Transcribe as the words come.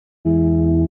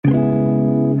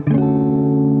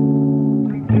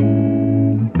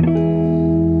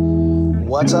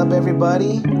What's up,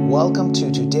 everybody? Welcome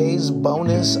to today's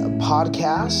bonus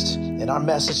podcast. In our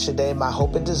message today, my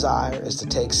hope and desire is to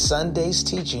take Sunday's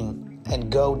teaching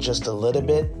and go just a little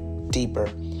bit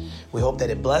deeper. We hope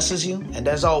that it blesses you. And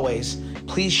as always,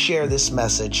 please share this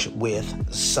message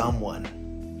with someone.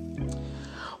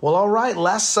 Well, all right.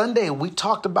 Last Sunday, we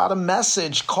talked about a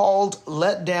message called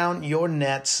Let Down Your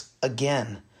Nets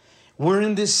Again. We're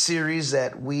in this series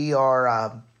that we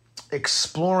are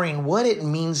exploring what it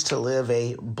means to live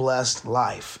a blessed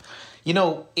life. You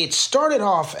know, it started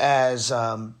off as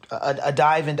a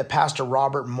dive into Pastor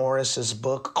Robert Morris's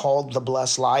book called The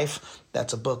Blessed Life.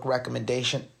 That's a book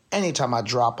recommendation. Anytime I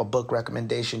drop a book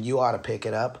recommendation, you ought to pick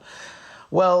it up.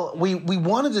 Well, we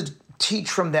wanted to teach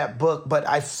from that book, but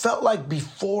I felt like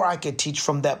before I could teach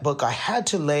from that book, I had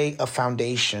to lay a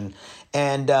foundation.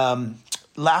 And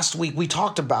last week, we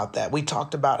talked about that. We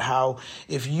talked about how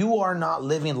if you are not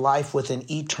living life with an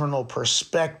eternal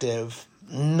perspective,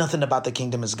 nothing about the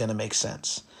kingdom is going to make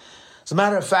sense. As a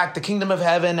matter of fact, the kingdom of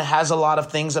heaven has a lot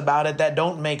of things about it that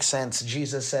don't make sense.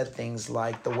 Jesus said things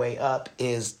like the way up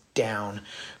is down.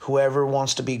 Whoever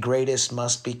wants to be greatest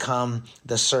must become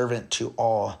the servant to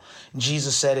all.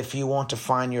 Jesus said, if you want to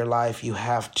find your life, you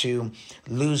have to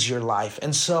lose your life.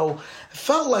 And so I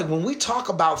felt like when we talk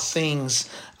about things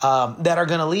that are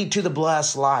going to lead to the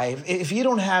blessed life, if you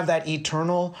don't have that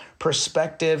eternal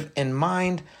perspective in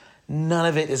mind, none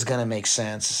of it is going to make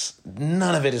sense.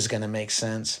 None of it is going to make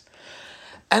sense.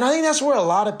 And I think that's where a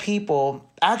lot of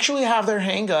people actually have their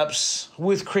hangups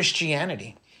with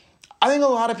Christianity. I think a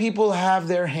lot of people have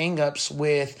their hangups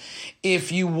with,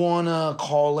 if you want to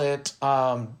call it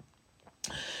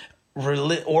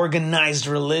organized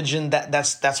religion.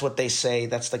 That's what they say.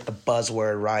 That's like the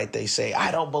buzzword, right? They say,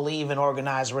 I don't believe in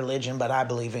organized religion, but I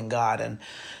believe in God. And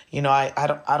you know, I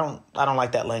don't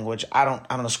like that language. I don't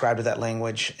ascribe to that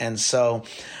language. And so,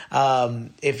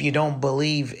 if you don't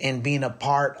believe in being a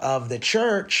part of the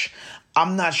church,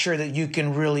 I'm not sure that you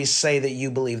can really say that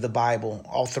you believe the Bible.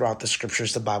 All throughout the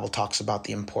scriptures, the Bible talks about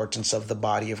the importance of the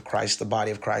body of Christ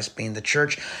being the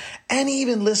church. And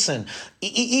even listen,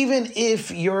 even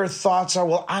if your thoughts are,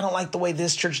 well, I don't like the way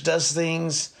this church does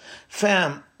things,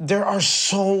 fam, there are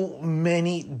so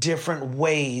many different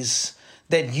ways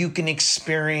that you can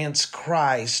experience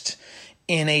Christ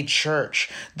in a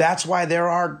church. That's why there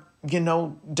are,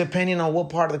 depending on what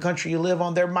part of the country you live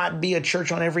on, there might be a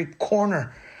church on every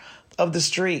corner of the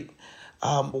street.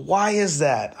 Why is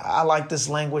that? I like this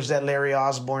language that Larry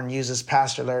Osborne uses,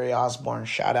 Pastor Larry Osborne,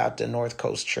 shout out to North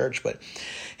Coast Church, but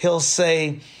he'll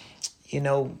say,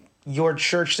 your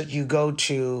church that you go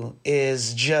to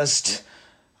is just,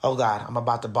 oh God, I'm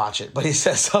about to botch it, but he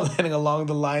says something along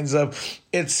the lines of,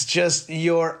 it's just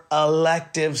your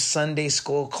elective Sunday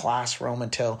school classroom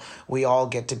until we all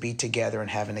get to be together in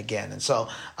heaven again. And so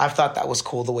I thought that was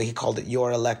cool, the way he called it,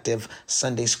 your elective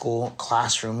Sunday school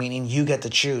classroom, meaning you get to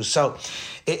choose. So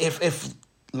if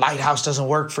Lighthouse doesn't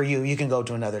work for you, you can go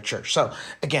to another church. So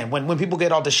again, when people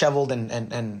get all disheveled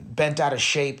and bent out of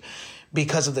shape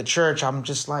because of the church, I'm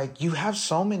just like, you have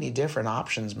so many different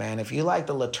options, man. If you like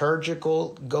the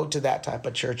liturgical, go to that type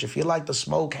of church. If you like the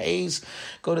smoke haze,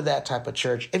 go to that type of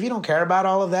church. If you don't care about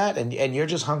all of that and you're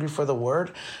just hungry for the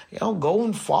word, go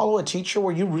and follow a teacher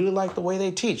where you really like the way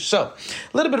they teach. So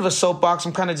a little bit of a soapbox,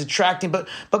 I'm kind of detracting, but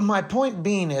my point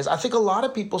being is, I think a lot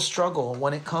of people struggle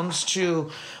when it comes to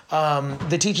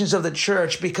the teachings of the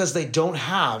church because they don't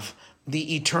have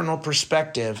the eternal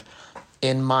perspective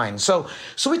in mind. So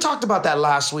we talked about that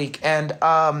last week, and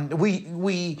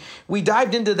we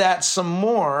dived into that some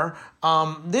more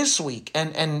this week,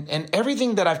 and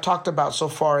everything that I've talked about so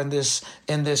far in this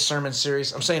sermon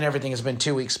series. I'm saying everything has been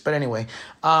 2 weeks, but anyway,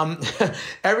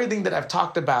 everything that I've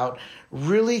talked about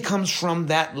really comes from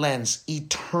that lens,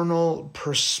 eternal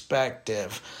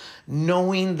perspective.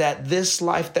 Knowing that this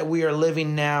life that we are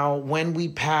living now, when we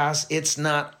pass, it's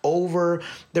not over.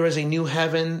 There is a new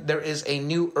heaven. There is a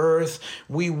new earth.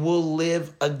 We will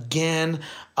live again.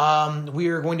 We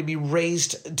are going to be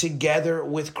raised together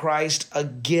with Christ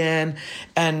again.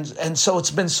 And so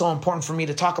it's been so important for me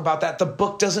to talk about that. The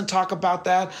book doesn't talk about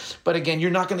that. But again,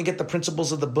 you're not going to get the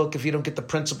principles of the book if you don't get the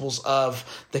principles of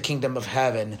the kingdom of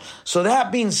heaven. So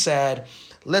that being said,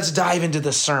 let's dive into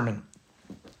the sermon.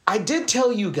 I did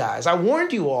tell you guys, I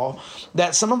warned you all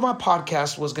that some of my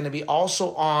podcast was going to be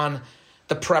also on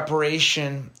the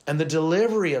preparation and the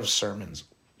delivery of sermons.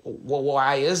 Well,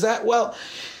 why is that? Well,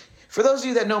 for those of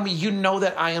you that know me, you know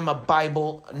that I am a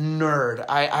Bible nerd.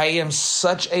 I am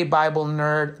such a Bible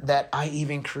nerd that I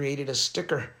even created a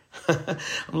sticker I'm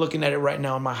looking at it right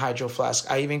now in my hydro flask.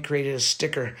 I even created a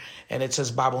sticker, and it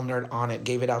says Bible Nerd on it.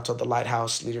 Gave it out to the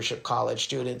Lighthouse Leadership College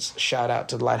students. Shout out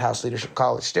to the Lighthouse Leadership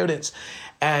College students.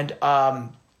 And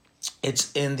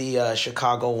it's in the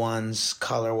Chicago Ones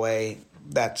colorway.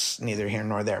 That's neither here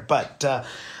nor there. But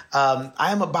I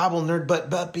am a Bible nerd.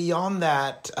 But beyond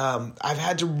that, I've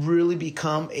had to really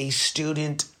become a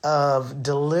student of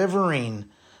delivering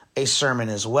a sermon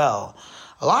as well.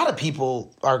 A lot of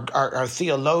people are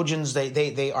theologians.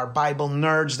 They are Bible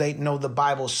nerds. They know the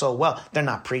Bible so well. They're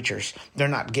not preachers. They're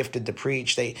not gifted to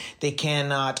preach. They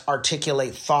cannot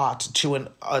articulate thought to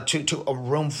a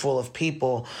room full of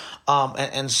people.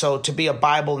 And so to be a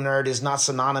Bible nerd is not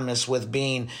synonymous with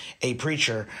being a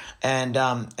preacher. And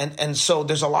so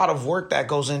there's a lot of work that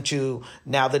goes into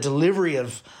now the delivery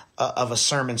of a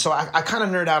sermon. So I kind of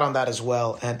nerd out on that as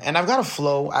well. And I've got a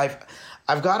flow.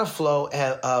 I've got a flow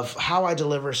of how I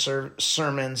deliver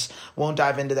sermons. Won't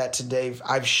dive into that today.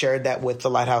 I've shared that with the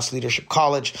Lighthouse Leadership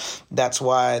College. That's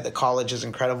why the college is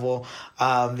incredible,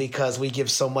 because we give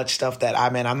so much stuff that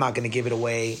I'm not going to give it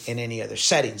away in any other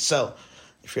setting. So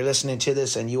if you're listening to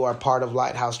this and you are part of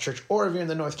Lighthouse Church, or if you're in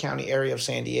the North County area of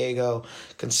San Diego,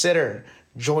 consider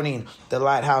joining the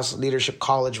Lighthouse Leadership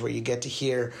College, where you get to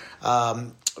hear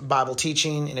Bible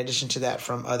teaching, in addition to that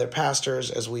from other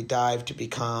pastors, as we dive to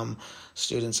become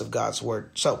students of God's word.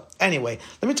 So anyway,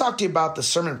 let me talk to you about the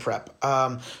sermon prep.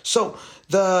 So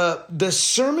the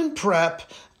sermon prep,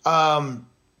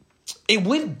 it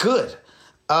went good.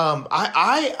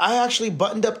 I actually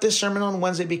buttoned up this sermon on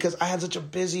Wednesday because I had such a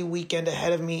busy weekend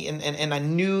ahead of me, and I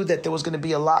knew that there was going to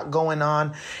be a lot going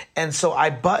on. And so I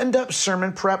buttoned up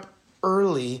sermon prep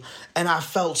early, and I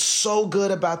felt so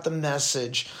good about the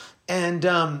message. And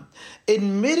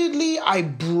admittedly, I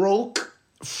broke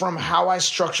from how I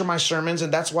structure my sermons,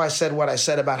 and that's why I said what I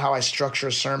said about how I structure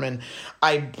a sermon.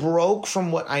 I broke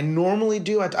from what I normally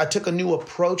do. I took a new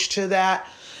approach to that.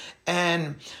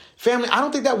 And family, I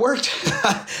don't think that worked.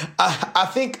 I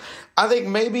think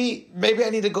maybe I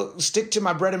need to go stick to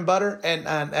my bread and butter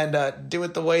and do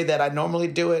it the way that I normally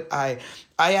do it. I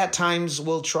at times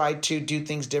will try to do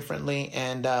things differently,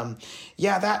 and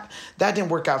that didn't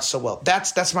work out so well.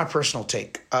 That's my personal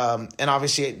take. And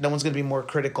obviously, no one's going to be more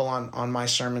critical on my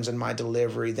sermons and my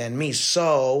delivery than me.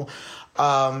 So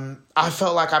I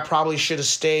felt like I probably should have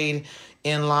stayed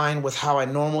in line with how I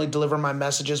normally deliver my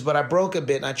messages, but I broke a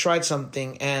bit and I tried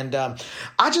something, and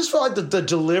I just felt like the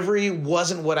delivery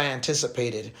wasn't what I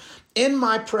anticipated. In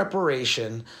my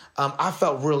preparation, I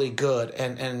felt really good.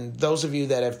 And those of you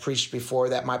that have preached before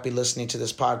that might be listening to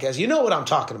this podcast, you know what I'm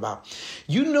talking about.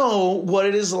 You know what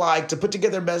it is like to put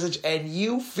together a message and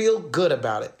you feel good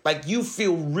about it. Like you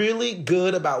feel really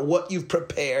good about what you've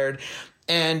prepared,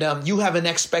 and you have an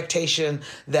expectation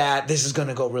that this is going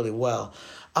to go really well.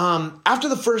 After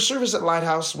the first service at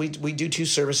Lighthouse, we do two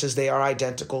services. They are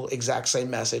identical, exact same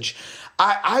message.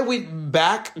 I went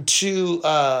back to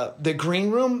the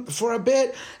green room for a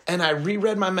bit, and I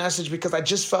reread my message because I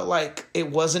just felt like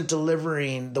it wasn't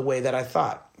delivering the way that I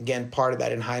thought. Again, part of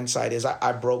that in hindsight is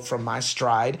I broke from my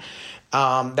stride.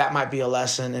 That might be a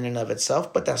lesson in and of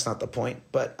itself, but that's not the point.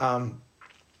 But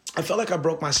I felt like I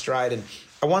broke my stride, and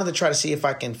I wanted to try to see if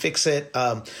I can fix it.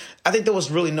 I think there was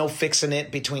really no fixing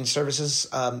it between services.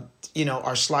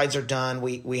 Our slides are done.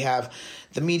 We have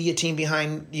the media team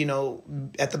behind,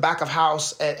 at the back of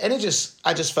house. And I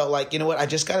just felt like, you know what, I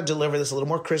just got to deliver this a little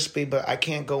more crispy, but I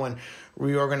can't go and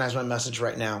reorganize my message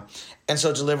right now. And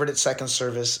so delivered it second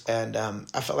service. And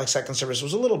I felt like second service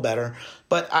was a little better,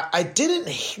 but I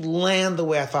didn't land the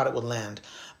way I thought it would land.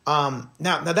 Now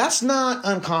that's not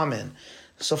uncommon.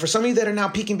 So for some of you that are now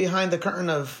peeking behind the curtain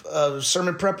of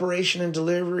sermon preparation and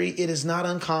delivery, it is not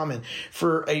uncommon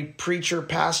for a preacher,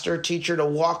 pastor, teacher to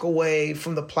walk away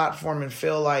from the platform and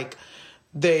feel like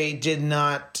they did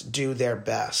not do their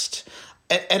best.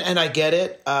 And I get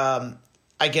it.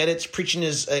 I get it. Preaching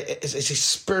is a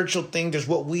spiritual thing. There's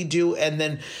what we do. And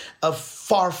then of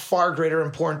far, far greater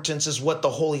importance is what the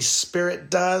Holy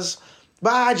Spirit does.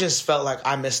 But I just felt like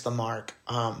I missed the mark.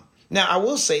 Now, I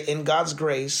will say in God's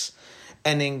grace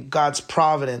and in God's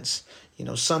providence,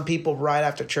 some people right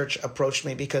after church approached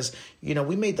me because,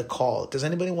 we made the call. Does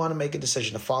anybody want to make a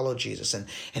decision to follow Jesus? And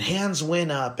hands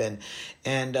went up. And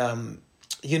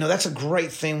that's a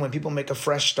great thing when people make a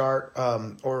fresh start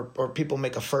or people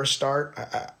make a first start.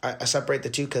 I separate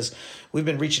the two because we've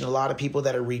been reaching a lot of people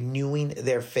that are renewing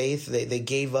their faith. They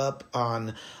gave up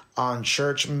on on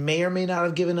church may or may not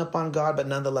have given up on God, but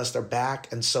nonetheless, they're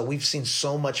back. And so we've seen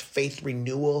so much faith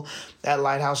renewal at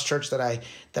Lighthouse Church that I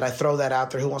throw that out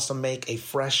there. Who wants to make a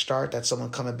fresh start? That's someone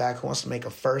coming back. Who wants to make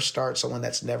a first start? Someone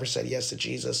that's never said yes to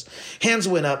Jesus. Hands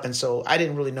went up. And so I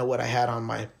didn't really know what I had on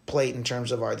my plate in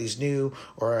terms of, are these new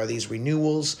or are these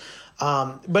renewals?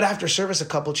 But after service, a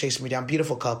couple chased me down,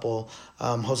 beautiful couple,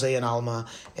 Jose and Alma.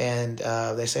 And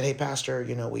they said, hey, Pastor,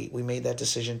 we made that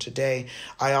decision today.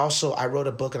 I wrote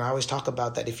a book, and I always talk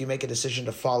about that. If you make a decision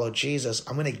to follow Jesus,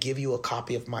 I'm going to give you a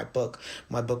copy of my book.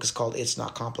 My book is called It's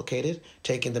Not Complicated,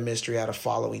 Taking the Mystery Out of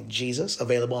Following Jesus,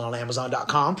 available on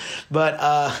Amazon.com.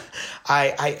 But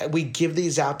we give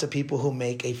these out to people who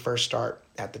make a first start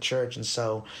at the church. And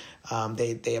so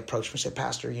they approached me and said,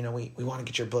 Pastor, we want to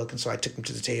get your book. And so I took them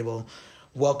to the table.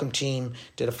 Welcome team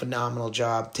did a phenomenal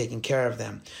job taking care of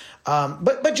them.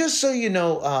 But just so you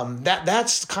know,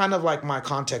 that's kind of like my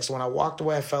context. When I walked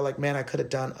away, I felt like, man, I could have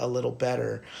done a little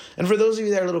better. And for those of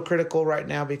you that are a little critical right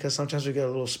now, because sometimes we get a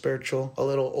little spiritual, a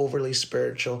little overly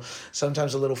spiritual,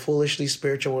 sometimes a little foolishly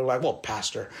spiritual. We're like, well,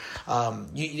 Pastor,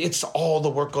 it's all the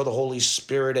work of the Holy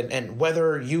Spirit, and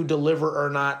whether you deliver or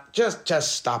not, just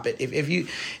stop it. If you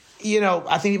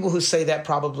I think people who say that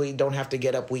probably don't have to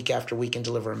get up week after week and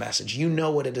deliver a message. You know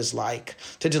what it is like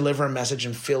to deliver a message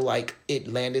and feel like it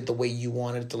landed the way you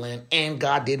wanted it to land, and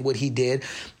God did what he did.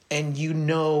 And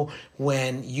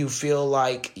when you feel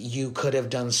like you could have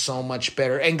done so much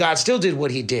better, and God still did what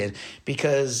he did,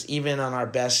 because even on our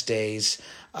best days,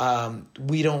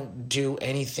 we don't do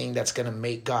anything that's going to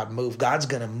make God move. God's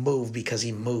going to move because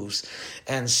he moves.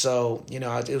 And so,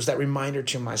 it was that reminder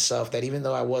to myself that even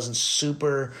though I wasn't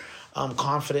super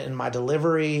confident in my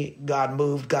delivery, God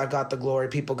moved, God got the glory,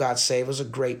 people got saved. It was a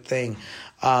great thing.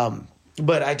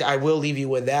 But I will leave you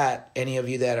with that. Any of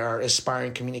you that are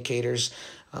aspiring communicators,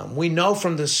 we know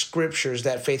from the scriptures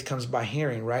that faith comes by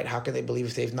hearing, right? How can they believe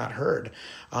if they've not heard?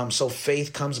 So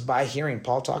faith comes by hearing.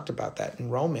 Paul talked about that in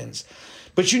Romans.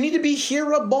 But you need to be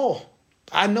hearable.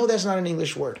 I know that's not an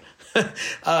English word, but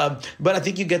I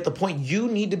think you get the point. You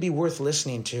need to be worth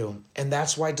listening to. And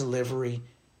that's why delivery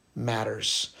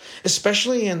matters,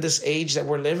 especially in this age that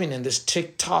we're living in, this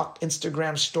TikTok,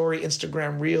 Instagram story,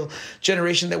 Instagram reel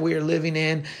generation that we are living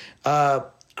in.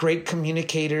 Great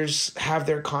communicators have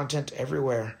their content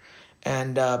everywhere,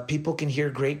 and people can hear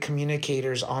great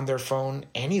communicators on their phone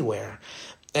anywhere.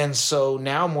 And so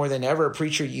now more than ever,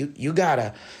 preacher, you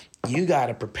gotta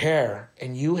prepare,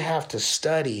 and you have to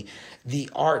study the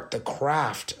art, the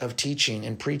craft of teaching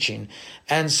and preaching.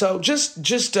 And so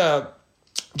just a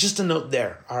note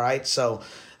there. All right. So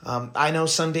I know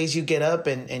some days you get up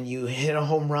and you hit a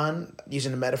home run,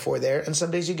 using the metaphor there, and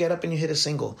some days you get up and you hit a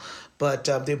single. But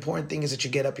the important thing is that you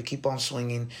get up, you keep on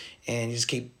swinging, and you just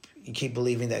keep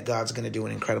believing that God's going to do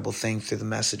an incredible thing through the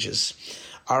messages.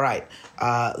 All right,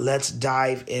 let's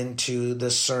dive into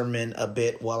the sermon a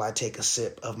bit while I take a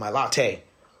sip of my latte.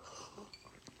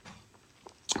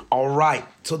 All right,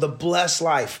 so the blessed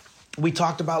life. We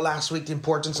talked about last week the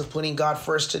importance of putting God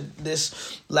first. To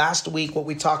this last week, what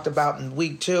we talked about in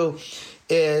week 2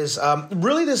 is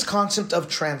really this concept of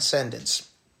transcendence.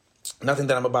 Nothing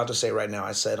that I'm about to say right now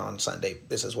I said on Sunday.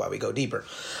 This is why we go deeper.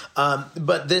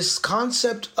 But this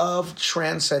concept of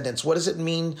transcendence, what does it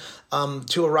mean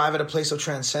to arrive at a place of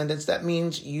transcendence? That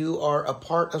means you are a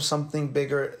part of something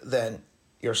bigger than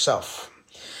yourself.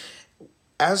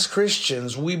 As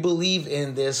Christians, we believe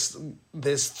in this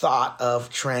thought of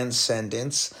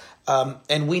transcendence,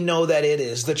 and we know that it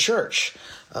is the church.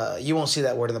 You won't see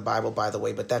that word in the Bible, by the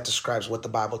way, but that describes what the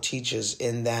Bible teaches,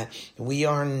 in that we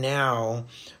are now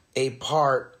a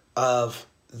part of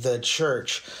the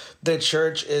church. The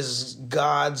church is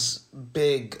God's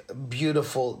big,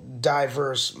 beautiful,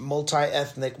 diverse,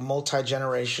 multi-ethnic,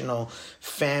 multi-generational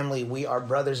family. We are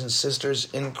brothers and sisters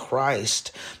in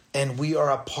Christ, and we are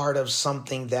a part of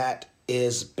something that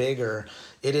is bigger.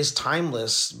 It is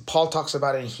timeless. Paul talks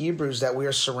about in Hebrews that we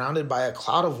are surrounded by a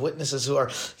cloud of witnesses who are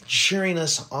cheering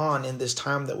us on in this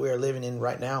time that we are living in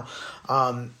right now.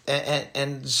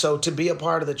 And so to be a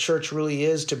part of the church really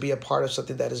is to be a part of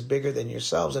something that is bigger than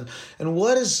yourselves. And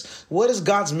what is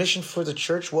God's mission for the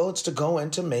church? Well, it's to go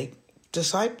and to make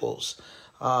disciples.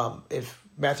 If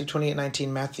Matthew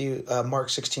 28:19, Mark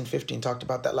 16:15 talked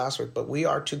about that last week. But we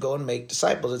are to go and make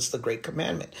disciples. It's the great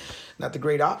commandment, not the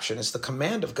great option. It's the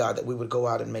command of God that we would go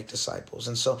out and make disciples.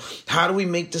 And so how do we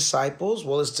make disciples?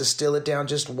 Well, let's distill it down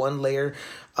just one layer.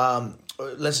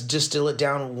 Let's distill it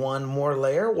down one more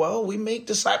layer. Well, we make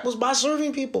disciples by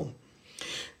serving people.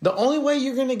 The only way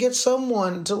you're going to get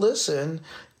someone to listen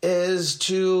is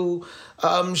to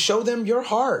show them your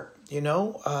heart.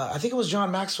 I think it was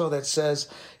John Maxwell that says,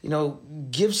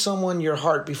 give someone your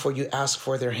heart before you ask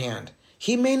for their hand.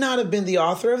 He may not have been the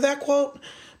author of that quote,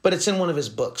 but it's in one of his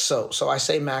books. So I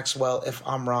say Maxwell. If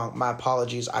I'm wrong, my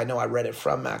apologies. I know I read it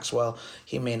from Maxwell.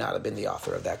 He may not have been the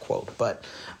author of that quote. But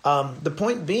the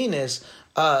point being is,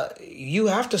 you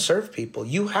have to serve people.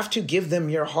 You have to give them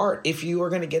your heart if you are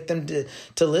going to get them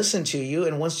to listen to you.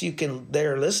 And once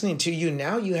they're listening to you,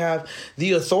 now you have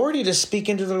the authority to speak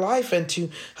into their life and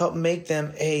to help make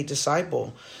them a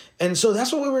disciple. And so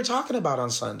that's what we were talking about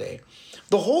on Sunday.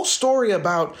 The whole story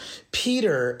about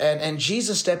Peter and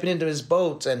Jesus stepping into his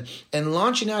boat and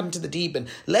launching out into the deep and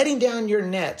letting down your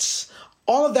nets,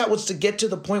 all of that was to get to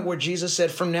the point where Jesus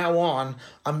said, from now on,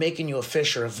 I'm making you a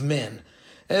fisher of men.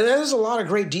 And there's a lot of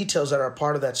great details that are a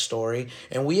part of that story,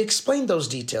 and we explain those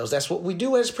details. That's what we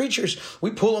do as preachers.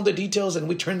 We pull on the details and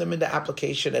we turn them into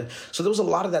application. And so there was a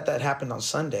lot of that happened on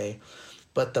Sunday.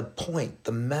 But the point,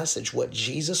 the message, what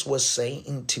Jesus was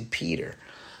saying to Peter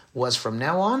was, from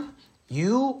now on,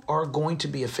 you are going to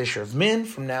be a fisher of men.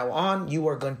 From now on, you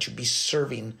are going to be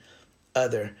serving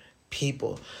other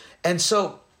people. And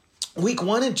so week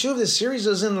 1 and 2 of this series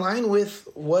is in line with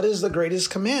what is the greatest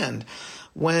command.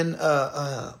 When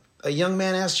a young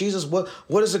man asked Jesus,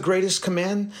 what is the greatest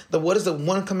command? What is the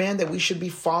one command that we should be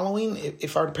following?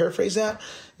 If I were to paraphrase that,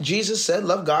 Jesus said,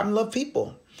 love God and love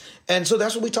people. And so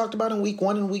that's what we talked about in week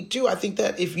 1 and week 2. I think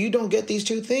that if you don't get these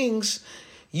two things,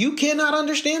 you cannot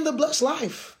understand the blessed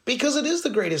life, because it is the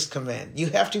greatest command. You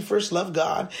have to first love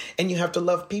God and you have to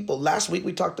love people. Last week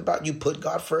we talked about you put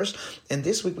God first. And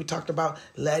this week we talked about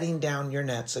letting down your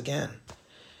nets again.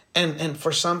 And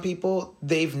for some people,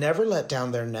 they've never let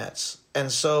down their nets.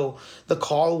 And so the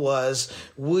call was,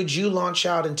 would you launch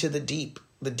out into the deep?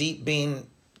 The deep being,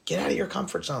 get out of your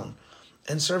comfort zone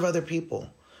and serve other people.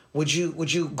 Would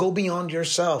you go beyond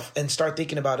yourself and start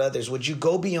thinking about others? Would you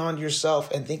go beyond yourself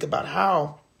and think about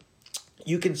how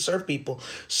you can serve people,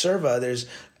 serve others,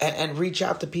 and reach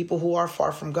out to people who are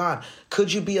far from God?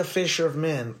 Could you be a fisher of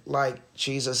men, like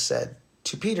Jesus said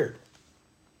to Peter?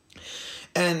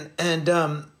 And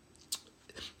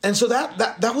so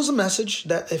that was a message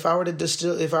that if I were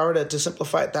to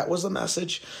simplify it, that was the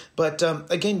message. But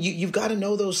again, you've got to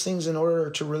know those things in order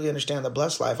to really understand the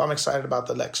blessed life. I'm excited about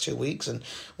the next 2 weeks, and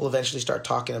we'll eventually start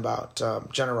talking about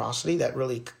generosity. That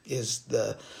really is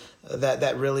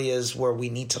that really is where we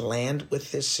need to land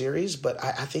with this series. But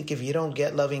I think if you don't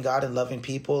get loving God and loving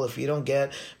people, if you don't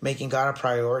get making God a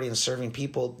priority and serving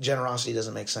people, generosity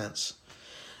doesn't make sense.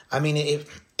 I mean,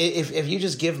 if you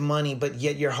just give money, but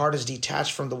yet your heart is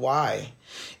detached from the why,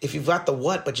 if you've got the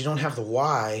what, but you don't have the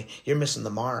why, you're missing the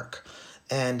mark.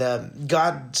 And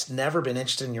God's never been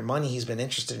interested in your money. He's been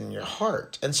interested in your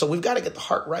heart. And so we've got to get the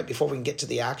heart right before we can get to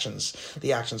the actions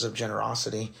of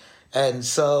generosity. And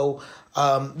so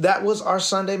that was our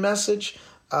Sunday message.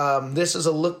 This is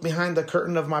a look behind the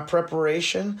curtain of my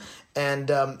preparation and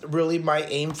really my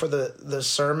aim for the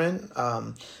sermon.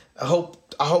 I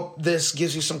hope this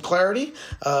gives you some clarity.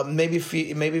 Maybe if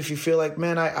you feel like,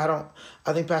 man,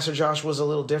 I think Pastor Josh was a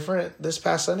little different this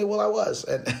past Sunday. Well, I was,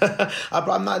 and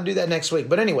I'm not do that next week.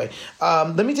 But anyway,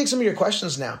 let me take some of your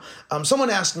questions now. Someone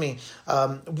asked me,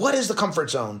 what is the comfort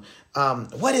zone?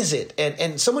 What is it?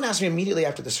 And someone asked me immediately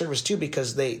after the service too,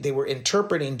 because they were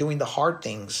interpreting doing the hard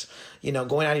things,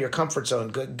 going out of your comfort zone,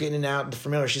 getting out the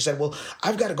familiar. She said, well,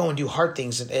 I've got to go and do hard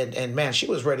things. And man, she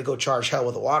was ready to go charge hell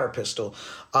with a water pistol.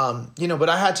 But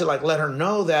I had to let her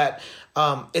know that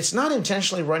it's not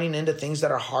intentionally running into things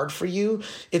that are hard for you.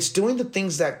 It's doing the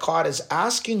things that God is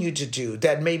asking you to do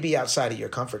that may be outside of your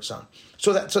comfort zone.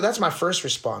 So that's my first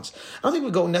response. I don't think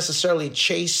we go necessarily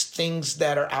chase things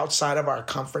that are outside of our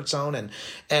comfort zone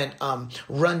and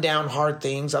run down hard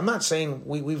things. I'm not saying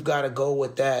we've got to go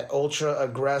with that ultra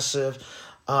aggressive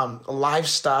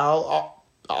lifestyle,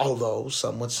 although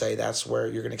some would say that's where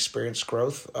you're going to experience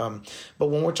growth. But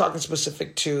when we're talking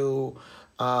specific to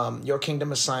your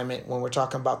kingdom assignment, when we're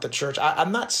talking about the church,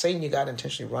 I'm not saying you got to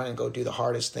intentionally run and go do the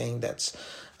hardest thing that's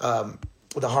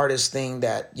the hardest thing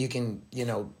that you can,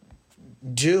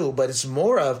 do, but it's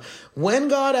more of when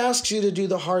God asks you to do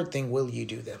the hard thing, will you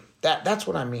do them? That's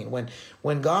what I mean.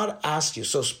 When God asks you,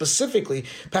 so specifically,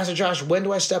 Pastor Josh, when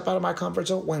do I step out of my comfort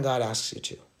zone? When God asks you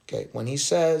to. Okay. When he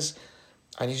says,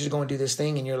 I need you to go and do this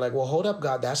thing, and you're like, well, hold up,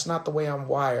 God, that's not the way I'm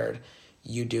wired.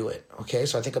 You do it. Okay.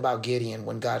 So I think about Gideon.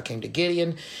 When God came to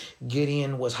Gideon,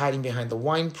 Gideon was hiding behind the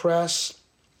wine press.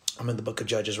 I'm in the book of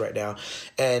Judges right now.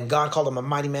 And God called him a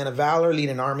mighty man of valor, lead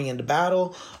an army into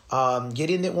battle.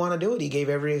 Gideon didn't want to do it. He gave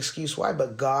every excuse why,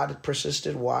 but God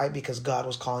persisted. Why? Because God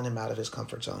was calling him out of his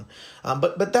comfort zone.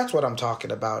 But that's what I'm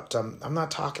talking about. I'm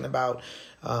not talking about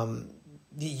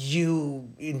you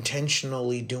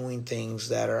intentionally doing things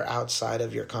that are outside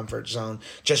of your comfort zone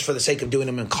just for the sake of doing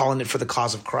them and calling it for the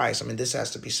cause of Christ. I mean, this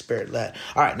has to be Spirit-led.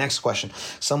 All right, next question.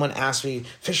 Someone asked me,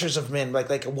 fishers of men,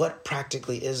 like what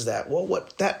practically is that? Well,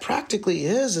 what that practically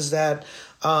is that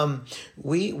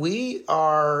we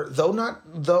are,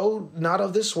 though not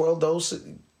of this world, those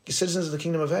citizens of the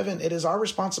kingdom of heaven, it is our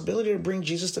responsibility to bring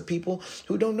Jesus to people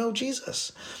who don't know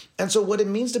Jesus. And so what it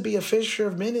means to be a fisher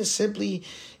of men is simply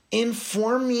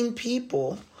informing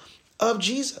people of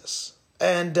Jesus.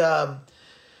 And this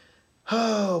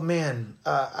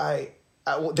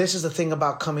is the thing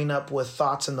about coming up with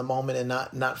thoughts in the moment and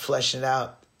not fleshing it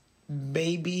out.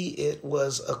 Maybe it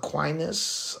was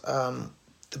Aquinas,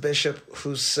 the bishop,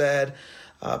 who said,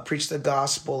 preach the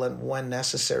gospel and when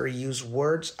necessary use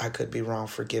words. I could be wrong,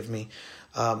 forgive me.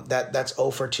 That's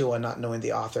 0 for 2 on not knowing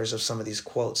the authors of some of these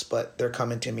quotes, but they're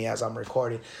coming to me as I'm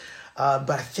recording.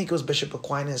 But I think it was Bishop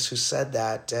Aquinas who said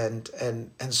that. And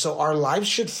so our lives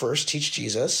should first teach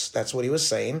Jesus. That's what he was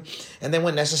saying. And then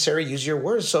when necessary, use your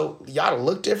words. So you ought to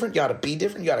look different. You ought to be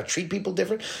different. You ought to treat people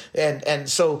different. And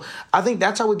so I think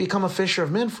that's how we become a fisher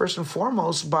of men, first and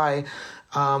foremost, by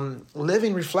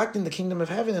living, reflecting the kingdom of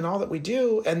heaven in all that we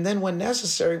do. And then when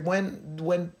necessary,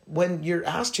 when you're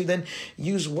asked to, then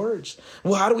use words.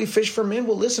 Well, how do we fish for men?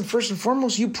 Well, listen, first and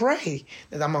foremost, you pray.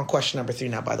 And I'm on question number 3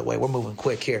 now, by the way. We're moving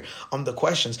quick here on the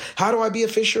questions. How do I be a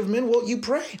fisher of men? Well, you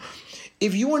pray.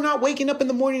 If you are not waking up in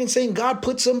the morning and saying, God,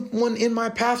 put someone in my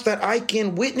path that I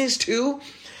can witness to,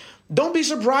 don't be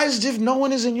surprised if no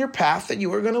one is in your path that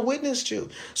you are going to witness to.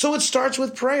 So it starts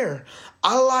with prayer.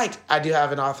 I do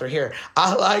have an author here.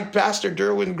 I like Pastor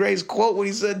Derwin Gray's quote when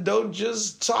he said, don't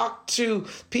just talk to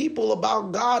people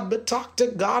about God, but talk to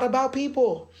God about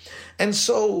people. And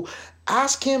so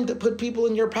ask him to put people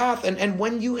in your path. And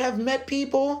when you have met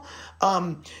people,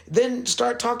 then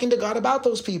start talking to God about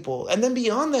those people. And then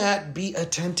beyond that, be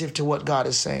attentive to what God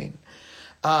is saying.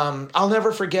 I'll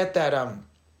never forget that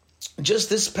just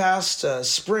this past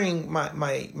spring,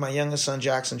 my youngest son,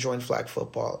 Jackson, joined flag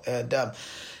football. And I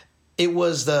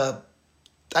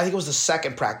think it was the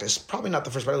second practice, probably not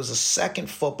the first, but it was the second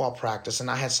football practice. And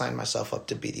I had signed myself up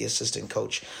to be the assistant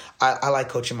coach. I like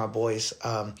coaching my boys.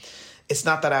 It's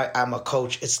not that I'm a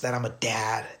coach, it's that I'm a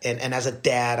dad. And as a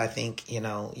dad, I think, you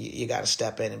got to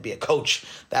step in and be a coach.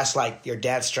 That's like your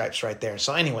dad stripes right there.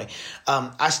 So anyway,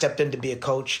 I stepped in to be a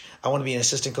coach. I want to be an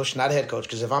assistant coach, not a head coach,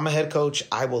 because if I'm a head coach,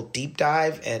 I will deep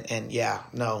dive and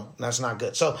no, that's not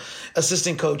good. So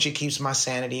assistant coach, it keeps my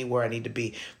sanity where I need to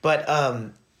be. But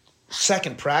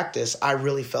second practice, I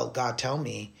really felt God tell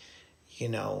me,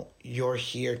 you're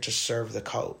here to serve the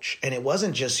coach. And it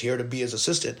wasn't just here to be his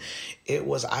assistant. It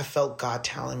was, I felt God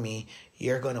telling me,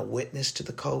 you're going to witness to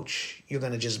the coach. You're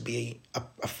going to just be a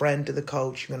friend to the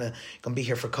coach. You're going to be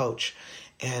here for coach.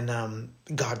 And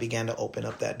God began to open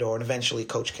up that door. And eventually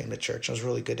Coach came to church. It was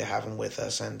really good to have him with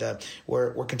us. And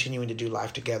we're continuing to do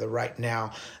life together right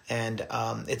now. And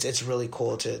it's really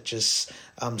cool to just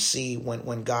see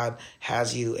when God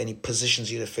has you and he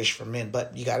positions you to fish for men.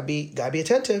 But you gotta be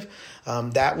attentive.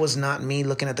 That was not me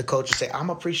looking at the coach and say, I'm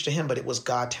gonna preach to him, but it was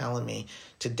God telling me,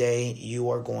 today you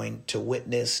are going to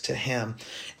witness to him.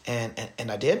 And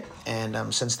I did.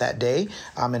 And since that day,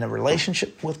 I'm in a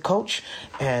relationship with Coach,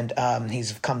 and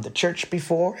he's come to church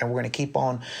before, and we're going to keep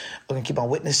on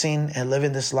witnessing and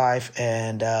living this life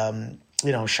and,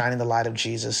 shining the light of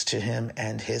Jesus to him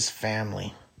and his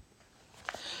family.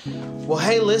 Well,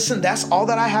 hey, listen, that's all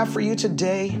that I have for you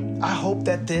today. I hope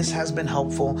that this has been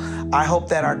helpful. I hope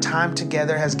that our time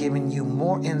together has given you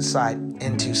more insight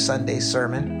into Sunday's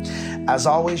sermon. As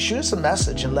always, shoot us a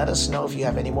message and let us know if you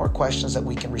have any more questions that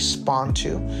we can respond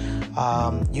to.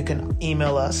 You can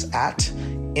email us at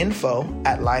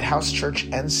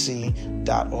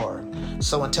info@lighthousechurchnc.org.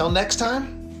 So until next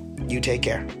time, you take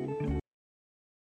care.